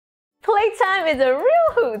Playtime is a real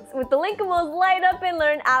hoot with the Linkimals Light-Up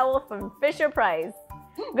Learn Owl from Fisher-Price.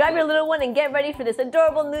 Grab your little one and get ready for this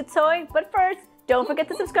adorable new toy, but first, don't forget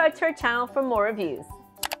to subscribe to our channel for more reviews.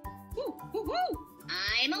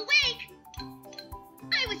 I'm awake!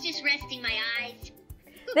 I was just resting my eyes.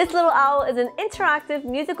 This little owl is an interactive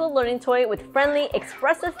musical learning toy with friendly,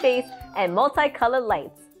 expressive face and multicolored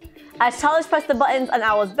lights. As toddlers press the buttons on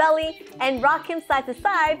Owl's belly and rock him side to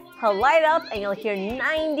side, he'll light up and you'll hear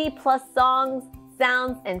 90+ songs,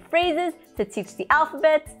 sounds, and phrases to teach the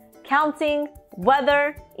alphabet, counting,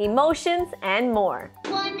 weather, emotions, and more.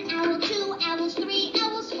 1 owl, 2 owls, 3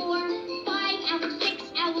 owls, 4, 5 owls, 6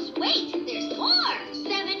 owls. Wait, there's more! 7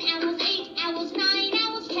 owls, 8 owls, 9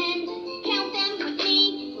 owls, 10. Count them with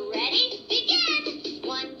me. Ready? Begin!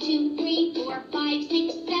 1, 2, 3, 4, 5,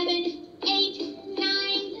 6, 7, 8, 9, 10.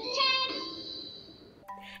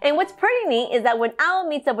 And what's pretty neat is that when Owl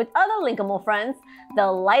meets up with other Linkimal friends,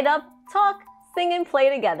 they'll light up, talk, sing, and play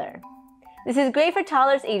together. This is great for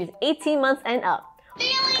toddlers ages 18 months and up.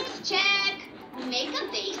 Feelings check. Make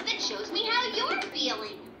a face that shows me how you're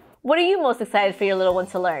feeling. What are you most excited for your little one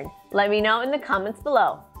to learn? Let me know in the comments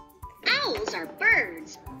below. Owls are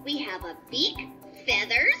birds. We have a beak,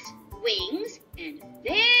 feathers, wings, and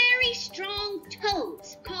very strong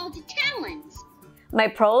toes called talons. My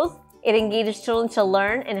pros: it engages children to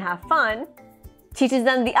learn and have fun, teaches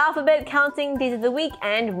them the alphabet, counting, days of the week,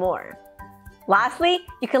 and more. Lastly,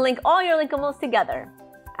 you can link all your Linkimals together.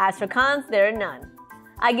 As for cons, there are none.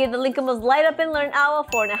 I give the Linkimals Light-Up Learn Owl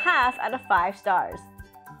 4.5 out of 5 stars.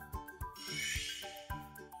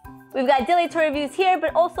 We've got daily toy reviews here,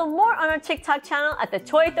 but also more on our TikTok channel at the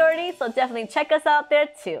Toy Authority, so definitely check us out there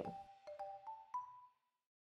too.